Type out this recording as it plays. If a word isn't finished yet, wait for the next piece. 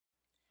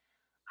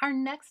Our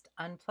next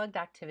unplugged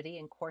activity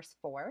in course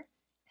 4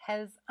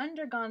 has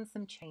undergone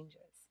some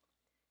changes.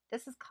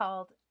 This is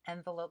called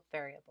envelope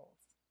variables.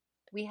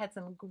 We had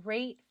some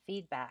great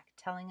feedback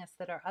telling us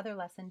that our other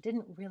lesson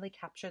didn't really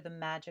capture the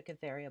magic of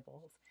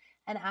variables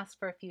and asked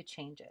for a few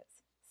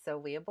changes, so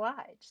we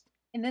obliged.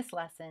 In this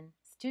lesson,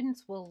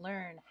 students will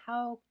learn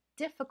how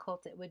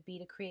difficult it would be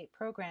to create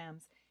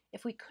programs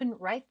if we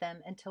couldn't write them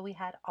until we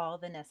had all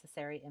the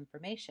necessary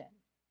information.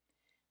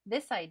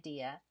 This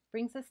idea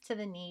brings us to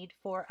the need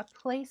for a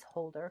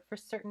placeholder for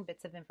certain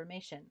bits of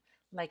information,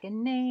 like a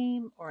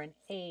name or an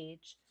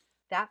age.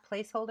 That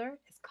placeholder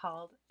is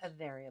called a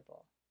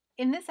variable.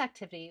 In this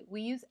activity,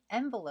 we use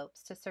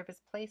envelopes to serve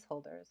as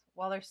placeholders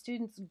while our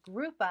students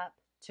group up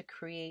to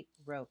create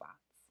robots.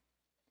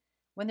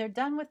 When they're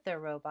done with their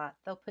robot,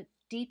 they'll put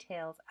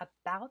details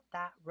about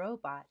that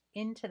robot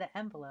into the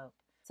envelope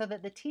so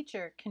that the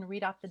teacher can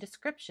read off the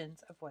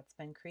descriptions of what's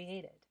been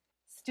created.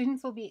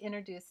 Students will be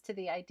introduced to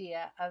the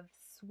idea of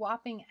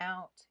swapping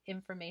out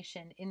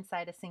information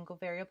inside a single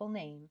variable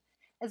name,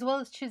 as well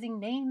as choosing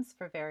names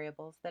for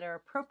variables that are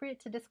appropriate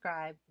to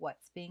describe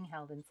what's being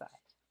held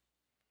inside.